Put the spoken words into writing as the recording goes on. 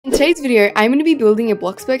today's video, I'm going to be building a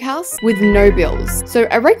Bloxburg house with no bills. So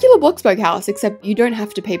a regular Bloxburg house, except you don't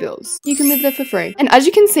have to pay bills. You can live there for free. And as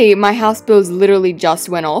you can see, my house bills literally just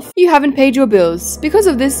went off. You haven't paid your bills. Because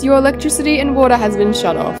of this, your electricity and water has been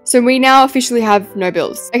shut off. So we now officially have no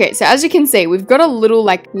bills. Okay, so as you can see, we've got a little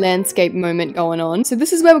like landscape moment going on. So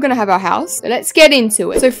this is where we're going to have our house. So let's get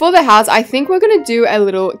into it. So for the house, I think we're going to do a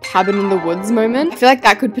little cabin in the woods moment. I feel like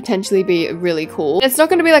that could potentially be really cool. And it's not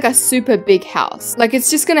going to be like a super big house. Like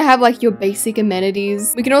it's just going to have like your basic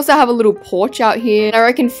amenities. We can also have a little porch out here. And I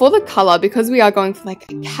reckon for the color, because we are going for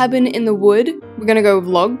like a cabin in the wood, we're going to go with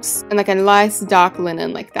logs and like a nice dark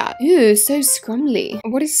linen like that. Ew, so scrumly.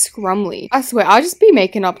 What is scrumly? I swear, I'll just be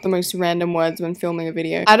making up the most random words when filming a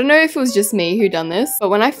video. I don't know if it was just me who done this, but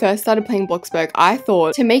when I first started playing Bloxburg, I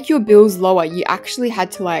thought to make your bills lower, you actually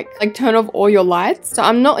had to like turn off all your lights. So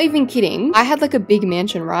I'm not even kidding. I had like a big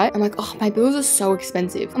mansion, right? I'm like, oh, my bills are so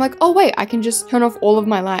expensive. I'm like, oh wait, I can just turn off all of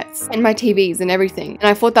my lights and my TVs and everything. And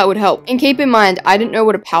I thought that would help. And keep in mind, I didn't know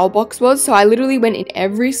what a power box was. So I literally went in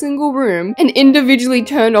every single room and individually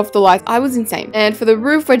turned off the lights. I was insane. And for the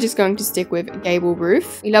roof, we're just going to stick with a gable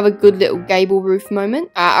roof. We love a good little gable roof moment.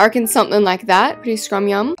 I reckon something like that. Pretty scrum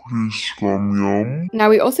yum. Now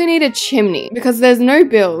we also need a chimney because there's no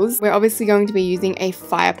bills. We're obviously going to be using a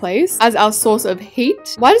fireplace as our source of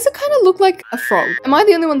heat. Why does it kind of look like a frog? Am I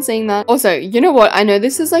the only one seeing that? Also, you know what? I know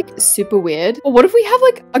this is like super weird. But what if we have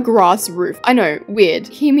like a grass roof? I know, weird.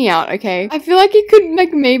 Hear me out, okay? I feel like it could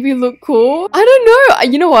like maybe look cool. I don't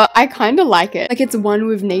know. You know what? I kind of like it. Like it's one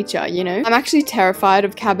with nature, you know? I'm actually terrified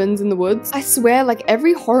of cabins in the woods. I swear like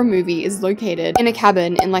every horror movie is located in a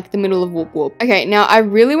cabin in like the middle of Whoop Whoop. Okay, now I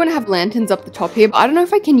really want to have lanterns up the top here, but I don't know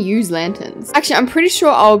if I can use lanterns. Actually, I'm pretty sure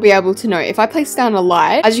I'll be able to know. If I place down a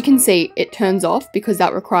light, as you can see, it turns off because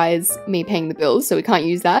that requires me paying the bills, so we can't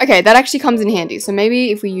use that. Okay, that actually comes in handy. So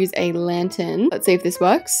maybe if we use a lantern, let's see if this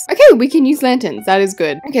works. Okay, we can use lanterns. That is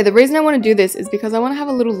good. Okay, the reason I want to do this is because I want to have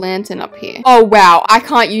a little lantern up here. Oh, wow. I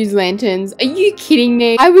can't use lanterns. Are you kidding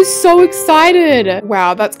me? I was so excited.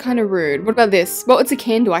 Wow, that's kind of rude. What about this? Well, it's a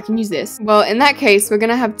candle. I can use this. Well, in that case, we're going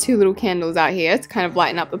to have two little candles out here to kind of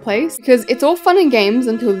lighten up the place because it's all fun and games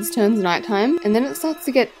until this turns nighttime and then it starts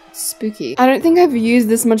to get spooky. I don't think I've used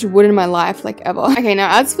this much wood in my life like ever. Okay,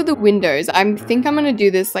 now as for the windows, I think I'm gonna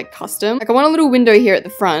do this like custom. Like I want a little window here at the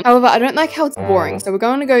front. However, I don't like how it's boring. So we're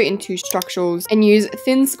going to go into structurals and use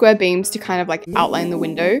thin square beams to kind of like outline the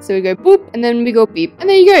window. So we go boop and then we go beep. And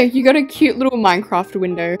there you go. You got a cute little Minecraft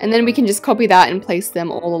window. And then we can just copy that and place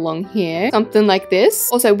them all along here. Something like this.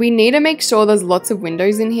 Also, we need to make sure there's lots of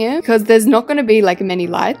windows in here because there's not going to be like many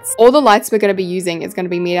lights. All the lights we're going to be using is going to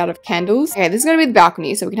be made out of candles. Okay, this is going to be the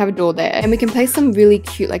balcony. So we can have a door there and we can place some really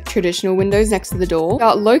cute like traditional windows next to the door.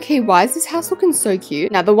 But low-key, why is this house looking so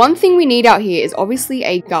cute? Now the one thing we need out here is obviously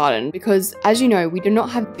a garden because as you know we do not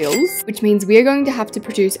have bills, which means we are going to have to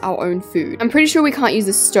produce our own food. I'm pretty sure we can't use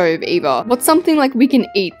a stove either. What's something like we can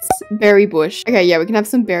eat? Berry bush. Okay, yeah, we can have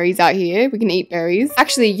some berries out here. We can eat berries.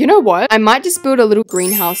 Actually, you know what? I might just build a little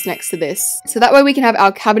greenhouse next to this. So that way we can have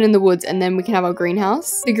our cabin in the woods and then we can have our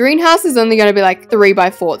greenhouse. The greenhouse is only going to be like 3 by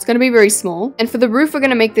 4. It's going to be very small. And for the roof, we're going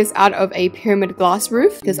to make this out of a pyramid glass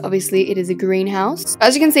roof because obviously it is a greenhouse.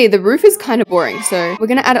 As you can see, the roof is kind of boring. So we're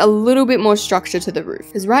going to add a little bit more structure to the roof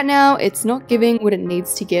because right now it's not giving what it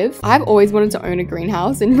needs to give. I've always wanted to own a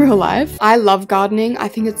greenhouse in real life. I love gardening. I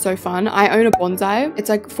think it's so fun. I own a bonsai. It's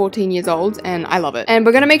like 14 years old and I love it. And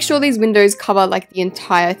we're going to make sure these windows cover like the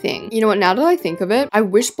entire thing. You know what? Now that I think of it, I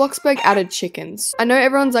wish Bloxburg added chickens. I know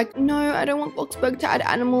everyone's like, no, I don't want Bloxburg to add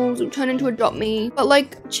animals or turn into Adopt Me, but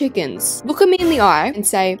like chickens. Look at me in the eye and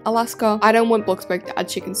say, Alaska, I don't want Bloxburg to add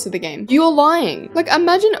chickens to the game. You're lying. Like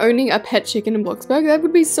imagine owning a pet chicken in Bloxburg. That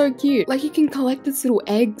would be so cute. Like you can collect its little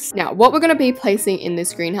eggs. Now what we're going to be placing in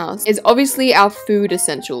this greenhouse is obviously our food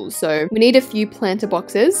essentials. So we need a few planter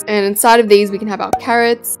boxes and inside of these we can have our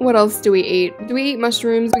carrots. What else do we eat? Do we eat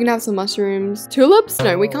mushrooms? We can have some mushrooms. Tulips?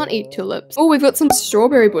 No, we can't eat tulips. Oh, we've got some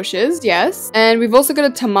strawberry bushes. Yes. And we've also got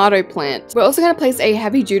a tomato plant. We're also going to place a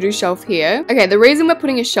heavy duty shelf here. Okay, the reason we're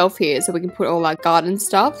putting a shelf here is so we can put all our garden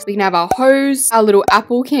stuff. So we can have our hose, our little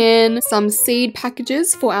apple can, some seed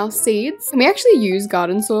packages for our seeds. Can we actually use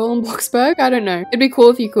garden soil in Bloxburg? I don't know. It'd be cool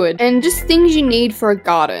if you could. And just things you need for a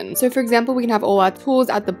garden. So for example, we can have all our tools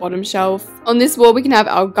at the bottom shelf. On this wall, we can have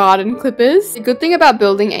our garden clippers. The good thing about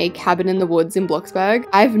building a cabin in the woods in Bloxburg,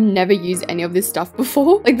 I've never used any of this stuff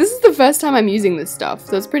before. Like this is the first time I'm using this stuff.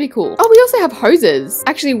 So it's pretty cool. Oh, we also have hoses.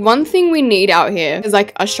 Actually, one thing we need out here is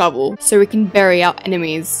like a shovel so we can bury our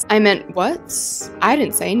enemies. I meant what? I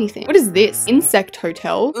didn't say anything. What is this? Insect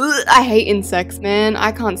hotel? Ugh, I hate insects, man.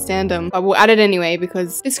 I can't stand them. But we'll add it anyway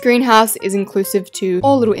because this greenhouse is inclusive to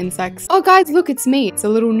all little insects. Oh guys, look, it's me. It's a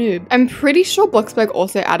little noob. I'm pretty sure BLOXBURG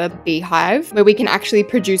also added a beehive where we can actually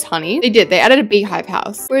produce honey. They did. They added a beehive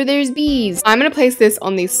house where there's bees. I'm gonna place this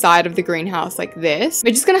on the side of the greenhouse like this.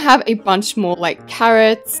 We're just gonna have a bunch more like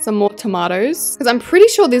carrots, some more tomatoes, because I'm pretty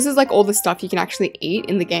sure this is like all the stuff you can actually eat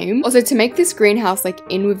in the game. Also, to make this greenhouse like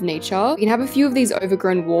in with nature, we can have a few of these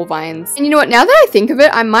overgrown wall vines. And you know what? Now that I think of it,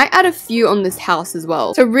 I might add a few on this house as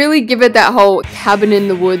well to really give it that whole cabin in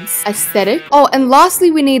the woods aesthetic. Oh, and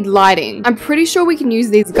lastly, we need lighting. I'm pretty sure we can use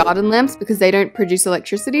these garden lamps because they don't produce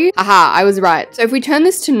electricity. Aha, I was right. So if we turn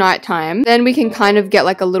this to nighttime, then we can kind of get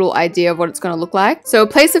like a little idea of what it's going to look like. So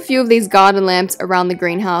place a few of these garden lamps around the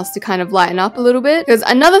greenhouse to kind of lighten up a little bit. Because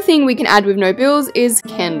another thing we can add with no bills is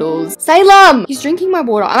candles. Salem! He's drinking my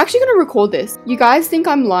water. I'm actually going to record this. You guys think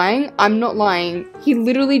I'm lying? I'm not lying. He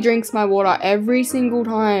literally drinks my water every single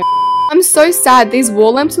time. I'm so sad. These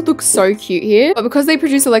wall lamps would look so cute here, but because they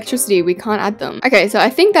produce electricity, we can't add them. Okay, so I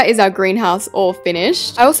think that is our greenhouse all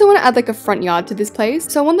finished. I also want to add like a front yard to this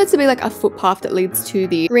place. So I want there to be like a footpath that leads to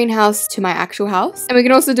the greenhouse to my actual house. And we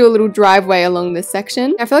can also do a little driveway along this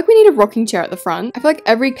section. I feel like we need a rocking chair at the front. I feel like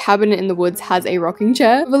every cabin in the woods has a rocking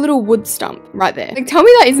chair with a little wood stump right there. Like, tell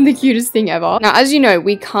me that isn't the cutest thing ever. Now, as you know,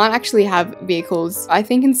 we can't actually have vehicles. I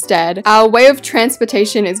think instead, our way of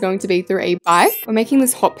transportation is going to be through a bike. We're making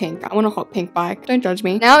this hot pink. I want a hot pink bike. Don't judge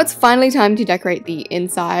me. Now it's finally time to decorate the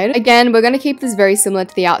inside. Again, we're going to keep this very similar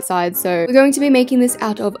to the outside. So we're going to be making this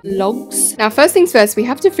out of logs. Now, first things first, we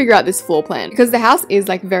have to figure out this floor plan because the house is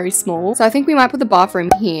like very small. So I think we might put the bathroom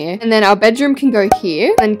here and then our bedroom can go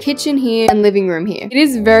here and kitchen here and living room here. It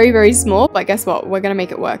is very, very small, but guess what? We're going to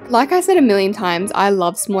make it work. Like I said a million times, I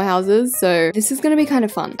love small houses. So this is going to be kind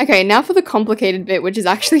of fun. Okay, now for the complicated bit, which is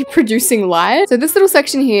actually producing light. So this little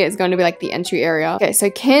section here is going to be like the entry area. Okay, so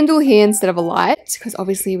candle here instead of a light because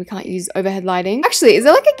obviously we can't use overhead lighting. Actually, is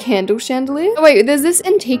there like a candle chandelier? Oh wait, there's this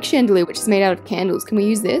antique chandelier which is made out of candles. Can we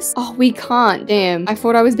use this? Oh, we can't. Damn. I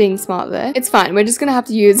thought I was being smart there. It's fine. We're just gonna have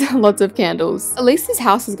to use lots of candles. At least this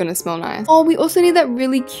house is gonna smell nice. Oh, we also need that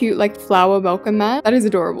really cute like flower welcome mat. That is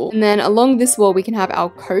adorable. And then along this wall we can have our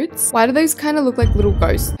coats. Why do those kind of look like little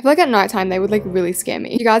ghosts? I feel like at nighttime they would like really scare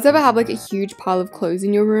me. You guys ever have like a huge pile of clothes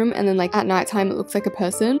in your room and then like at nighttime it looks like a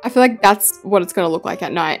person? I feel like that's what it's gonna look like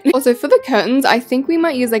at night. Also for the curtains, I think we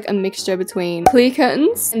might use like a mixture between clear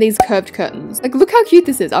curtains and these curved curtains. Like, look how cute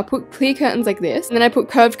this is. I'll put clear curtains like this and then I put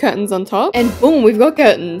curved curtains on top and boom, we've got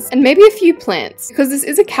curtains. And maybe a few plants because this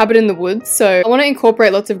is a cabin in the woods, so I want to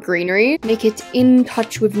incorporate lots of greenery, make it in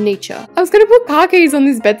touch with nature. I was gonna put car keys on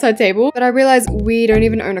this bedside table, but I realized we don't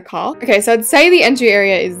even own a car. Okay, so I'd say the entry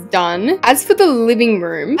area is done. As for the living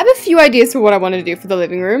room, I have a few ideas for what I want to do for the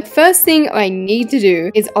living room. First thing I need to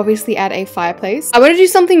do is obviously add a fireplace. I want to do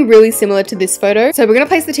something really similar to this photo. So we're gonna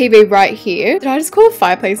place the TV right here. Did I just call a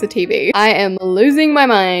fireplace a TV? I am losing my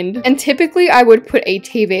mind. And typically I would put a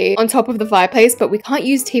TV on top of the fireplace, but we can't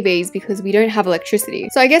use TVs because we don't have electricity.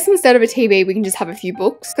 So I guess instead of a TV, we can just have a few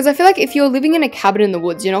books. Because I feel like if you're living in a cabin in the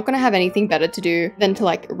woods, you're not gonna have anything better to do than to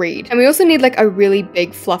like read. And we also need like a really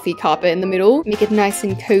big fluffy carpet in the middle. Make it nice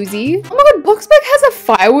and cozy. Oh my god, BLOXBURG has a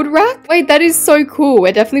firewood rack? Wait, that is so cool.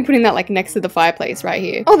 We're definitely putting that like next to the fireplace right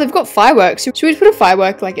here. Oh, they've got fireworks. Should we put a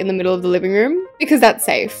firework like in the middle of the living room? Because that's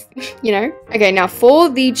safe, you know? Okay, now for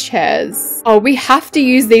the chairs. Oh, we have to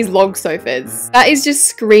use these log sofas. That is just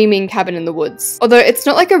screaming cabin in the woods. Although it's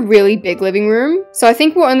not like a really big living room. So I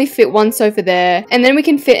think we'll only fit one sofa there and then we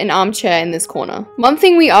can fit an armchair in this corner. One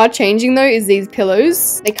thing we are changing though is these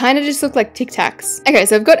pillows. They kind of just look like Tic Tacs. Okay,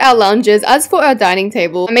 so I've got our lounges. As for our dining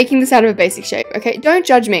table, I'm making this out of a basic shape. Okay, don't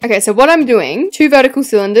judge me. Okay, so what I'm doing, 2 vertical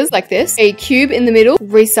cylinders like this, a cube in the middle,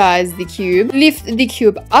 resize the cube, lift the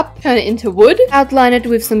cube up, turn it into wood, outline it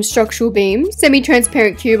with some structural beams,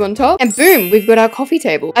 semi-transparent cube on top, and boom, we've got our coffee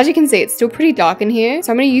table. As you can see, it's still pretty dark in here,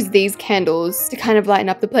 so I'm going to use these candles to kind of lighten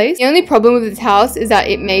up the place. The only problem with this house is that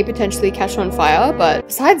it may potentially catch on fire, but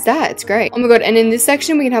besides that, it's great. Oh my god, and in this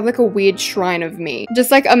section, we can have like a weird shrine of me.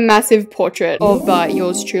 Just like a massive portrait of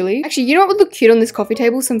yours truly. Actually, you know what would look cute on this coffee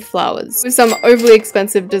table? Some flowers with some overly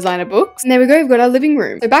expensive designer books. And there we go, we've got our living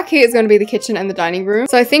room. So back here is going to be the kitchen and the dining room.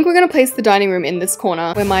 So I think we're going to place the dining room in this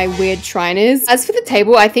corner where my weird shrine is. Anyways, as for the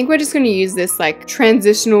table, I think we're just going to use this like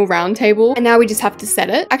transitional round table, and now we just have to set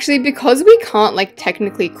it. Actually, because we can't like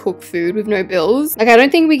technically cook food with no bills, like I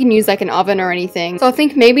don't think we can use like an oven or anything. So I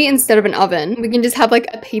think maybe instead of an oven, we can just have like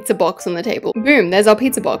a pizza box on the table. Boom, there's our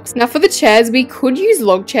pizza box. Now for the chairs, we could use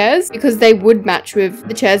log chairs because they would match with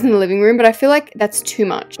the chairs in the living room, but I feel like that's too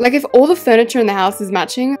much. Like if all the furniture in the house is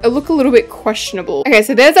matching, it'll look a little bit questionable. Okay,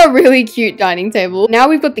 so there's our really cute dining table. Now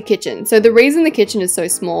we've got the kitchen. So the reason the kitchen is so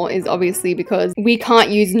small is obviously because we can't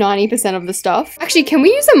use 90% of the stuff. Actually, can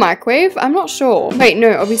we use a microwave? I'm not sure. Wait,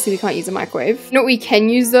 no, obviously we can't use a microwave. You know what we can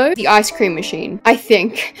use though? The ice cream machine. I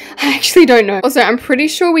think. I actually don't know. Also, I'm pretty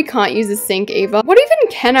sure we can't use a sink either. What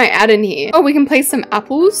even can I add in here? Oh, we can place some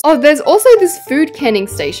apples. Oh, there's also this food canning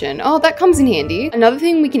station. Oh, that comes in handy. Another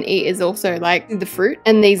thing we can eat is also like the fruit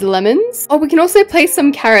and these lemons. Oh, we can also place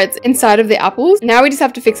some carrots inside of the apples. Now we just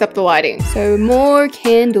have to fix up the lighting. So more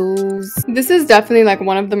candles. This is definitely like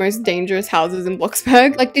one of the most dangerous houses in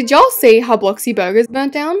Bloxburg. Like, did y'all see how Bloxy Burgers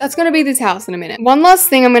burnt down? That's gonna be this house in a minute. One last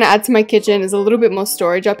thing I'm gonna add to my kitchen is a little bit more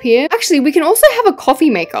storage up here. Actually, we can also have a coffee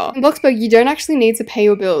maker. In Bloxburg, you don't actually need to pay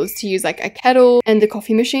your bills to use like a kettle and the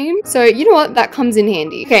coffee machine. So you know what? That comes in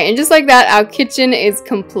handy. Okay, and just like that, our kitchen is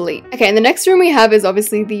complete. Okay, and the next room we have is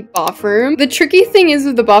obviously the bathroom. The tricky thing is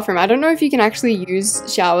with the bathroom, I don't know if you can actually use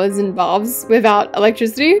showers and baths without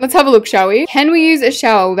electricity. Let's have a look, shall we? Can we use a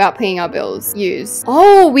shower without paying our bills? Use.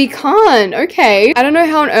 Oh, we can't. Okay. I don't know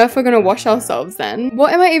how on earth we're gonna wash ourselves then.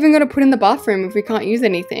 What am I even gonna put in the bathroom if we can't use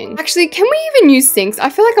anything? Actually, can we even use sinks? I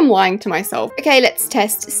feel like I'm lying to myself. Okay, let's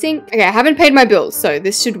test sink. Okay, I haven't paid my bills, so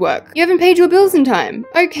this should work. You haven't paid your bills in time.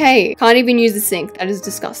 Okay. Can't even use the sink. That is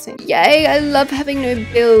disgusting. Yay, I love having no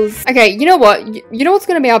bills. Okay, you know what? You know what's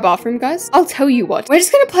gonna be our bathroom, guys? I'll tell you what. We're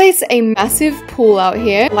just gonna place a massive pool out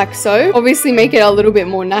here, like so. Obviously make it a little bit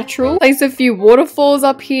more natural. Place a few waterfalls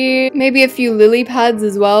up here, maybe a few lily pads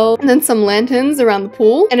as well, and then some lanterns around the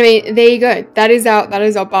pool. And I mean, there you go. That is our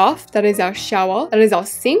bath. That is our shower. That is our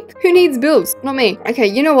sink. Who needs bills? Not me. Okay,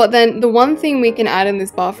 you know what then? The one thing we can add in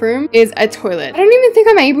this bathroom is a toilet. I don't even think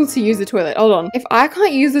I'm able to use the toilet. Hold on. If I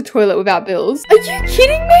can't use the toilet without bills, are you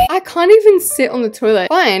kidding me? I can't even sit on the toilet.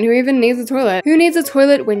 Fine, who even needs a toilet? Who needs a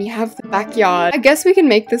toilet when you have the backyard? I guess we can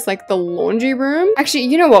make this like the laundry room. Actually,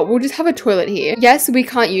 you know what? We'll just have a toilet here. Yes, we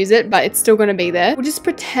can't use it, but it's still gonna be there. We'll just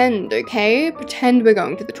pretend, okay? Pretend we're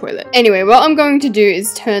going to the toilet. Anyway, what I'm going to do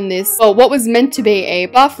is turn this, well, what was meant to be a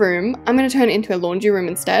bathroom, I'm gonna turn it into a laundry room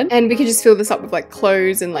instead. And we can just fill this up with like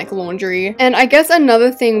clothes and like laundry. And I guess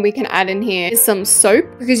another thing we can add in here is some soap,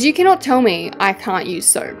 because you cannot tell me I can't use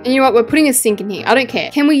soap. And you know what? We're putting a sink in here. I don't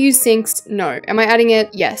care. Can we use sinks? No. Am I adding it?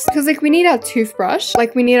 Yes. Because like we need our toothbrush,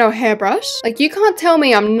 like we need our hairbrush. Like you can't tell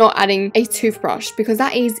me I'm not adding a toothbrush because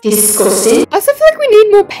that is disgusting. I also feel like we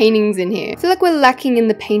need more paintings in here. I feel like we're lacking in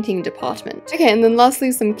the painting department. Okay, and then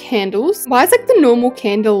lastly, some candles. Why is like the normal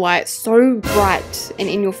candle light so bright and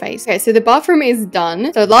in your face? Okay, so the bathroom is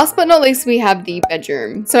done. So last but not least, we have the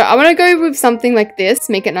bedroom. So I want to go with something like this,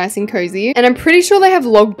 make it nice and cozy. And I'm pretty sure they have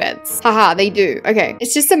log beds. Haha, they do. Okay,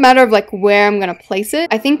 it's just a matter of like where I'm gonna place it.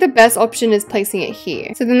 I think the best option is placing it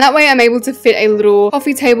here. So then that way I'm able to fit a little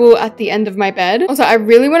coffee table at the end of my bed. Also, I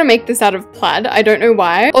really want to make this out of plaid. I don't know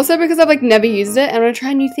why. Also because I've like never used it and I want to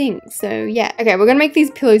try new things. So yeah. Okay, we're gonna make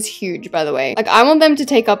these pillows huge, by the way. Like I want them to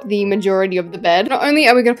take up the majority of the bed. Not only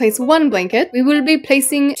are we gonna place one blanket, we will be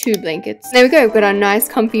placing 2 blankets. There we go. We've got our nice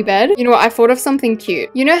comfy bed. You know what? I thought of something cute.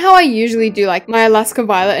 You know how I usually do like my Alaska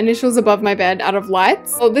Violet initials above my bed out of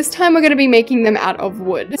lights? Well, this time we're gonna be making them out of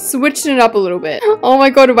wood. Switching it up a little bit. Oh my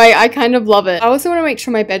god, wait, I kind of love it. I also want to make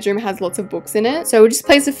sure my bedroom has lots of books in it. So we'll just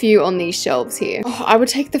place a few on these shelves here. Oh, I would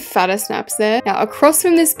take the fattest naps there. Now, across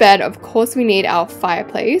from this bed, of course, we need our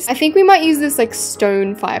fireplace. I think we might use this like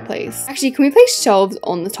stone fireplace. Actually, can we place shelves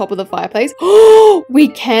on the top of the fireplace? Oh, we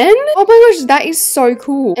can? Oh my gosh, that is so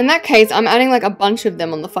cool. In that case, I'm adding like a bunch of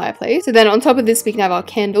them on the fireplace. So then on top of this, we can have our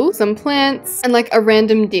candles, some plants, and like a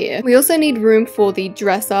random deer. We also need room for the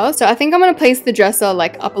dresser. So I think I'm gonna place the dresser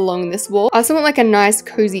like up along this wall. I also want like a nice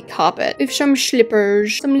cozy carpet with some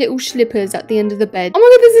slippers, some little slippers at the end of the bed. Oh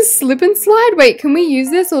my god, there's a slip and slide. Wait, can we use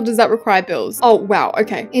this or does that require bills? Oh wow,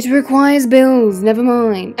 okay. It requires bills, never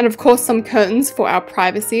mind. And of course some curtains for our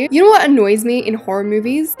privacy. You know what annoys me in horror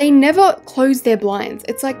movies? They never close their blinds.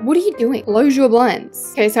 It's like, what are you doing? Close your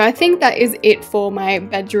blinds. Okay, so I think that is it for my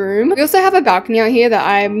bedroom. We also have a balcony out here that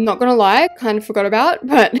I'm not gonna lie, kind of forgot about,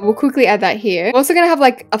 but we'll quickly add that here. We're also gonna have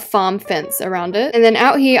like a farm fence around it. And then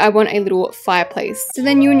out here, I want a little fireplace. So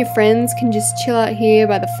then you and your friends can just chill out here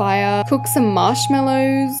by the fire, cook some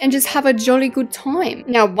marshmallows, and just have a jolly good time.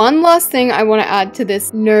 Now, one last thing I want to add to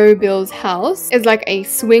this no bills house is like a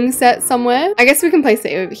swing set somewhere. I guess we can place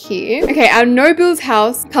it over here. Okay, our no bills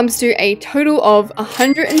house house comes to a total of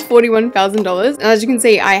 $141,000. And as you can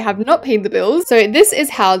see, I have not paid the bills. So this is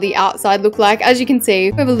how the outside look like. As you can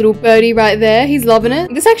see, we have a little birdie right there. He's loving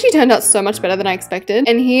it. This actually turned out so much better than I expected.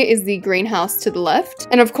 And here is the greenhouse to the left.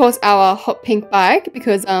 And of course, our hot pink bike,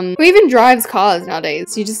 because who even drives cars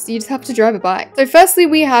nowadays? You just have to drive a bike. So firstly,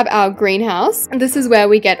 we have our greenhouse. And this is where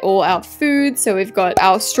we get all our food. So we've got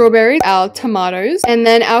our strawberries, our tomatoes, and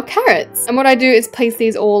then our carrots. And what I do is place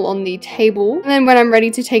these all on the table. And then when I'm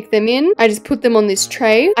ready to take them in, I just put them on this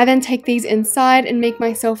tray. I then take these inside and make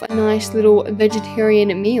myself a nice little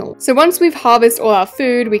vegetarian meal. So once we've harvested all our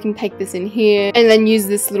food, we can take this in here and then use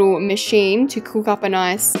this little machine to cook up a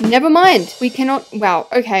nice, never mind, we cannot, wow,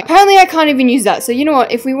 okay. Apparently I can't even use that. So you know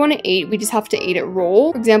what, if we want to eat, we just have to eat it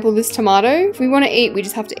raw. For example, this tomato, if we want to eat, we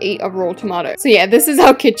just have to eat a raw tomato. So yeah, this is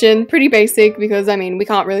our kitchen, pretty basic because I mean, we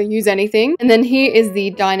can't really use anything. And then here is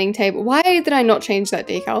the dining table. Why did I not change that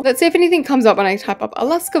decal? Let's see if anything comes up when I type up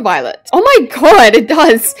Alaska Violet. Oh my god, it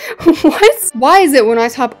does. What? Why is it when I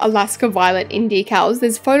type Alaska Violet in decals,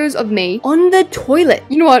 there's photos of me on the toilet?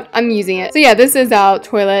 You know what? I'm using it. So yeah, this is our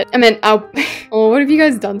toilet. I mean, our... oh, what have you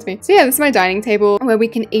guys done to me? So yeah, this is my dining table where we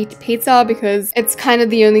can eat pizza because it's kind of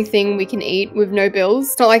the only thing we can eat with no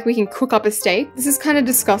bills. It's not like we can cook up a steak. This is kind of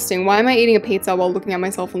disgusting. Why am I eating a pizza while looking at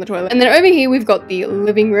myself on the toilet? And then over here, we've got the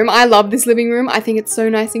living room. I love this living room. I think it's so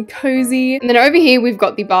nice and cozy. And then over here, we've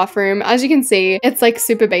got the bathroom. As you can see, it's like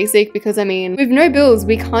super basic because I mean, with no bills,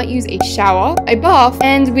 we can't use a shower, a bath,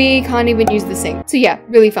 and we can't even use the sink. So yeah,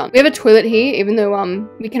 really fun. We have a toilet here, even though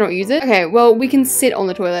we cannot use it. Okay, well, we can sit on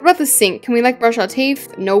the toilet. What about the sink? Can we like brush our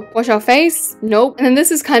teeth? Nope. Wash our face? Nope. And then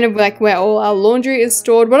this is kind of like where all our laundry is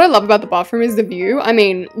stored. What I love about the bathroom is the view. I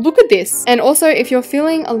mean, look at this. And also, if you're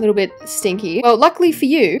feeling a little bit stinky, well, luckily for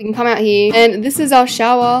you, you can come out here and this is our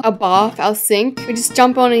shower, our bath, our sink. We just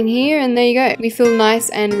jump on in here and there you go. We feel nice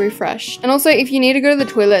and refreshed. And also, if you need to go to the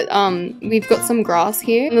toilet, we've got some grass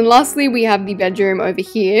here. And then lastly, we have the bedroom over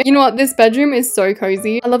here. You know what? This bedroom is so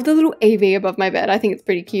cozy. I love the little AV above my bed. I think it's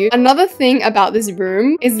pretty cute. Another thing about this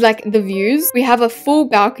room is like the views. We have a full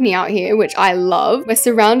balcony out here, which I love. We're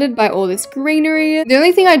surrounded by all this greenery. The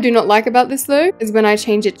only thing I do not like about this though is when I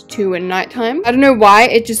change it to a nighttime. I don't know why,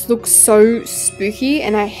 it just looks so spooky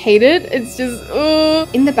and I hate it. It's just,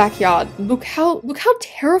 in the backyard. Look how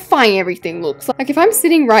terrifying everything looks. Like if I'm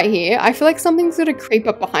sitting right here, I feel like something's gonna creep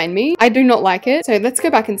up behind me. I do not like it. So let's go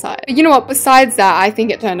back inside. But you know what? Besides that, I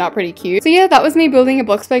think it turned out pretty cute. So yeah, that was me building a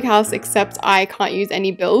Bloxburg house, except I can't use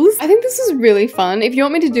any bills. I think this is really fun. If you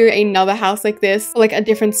want me to do another house like this, or like a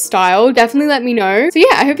different style, definitely let me know. So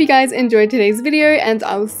yeah, I hope you guys enjoyed today's video and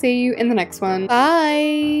I will see you in the next one.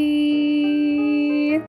 Bye!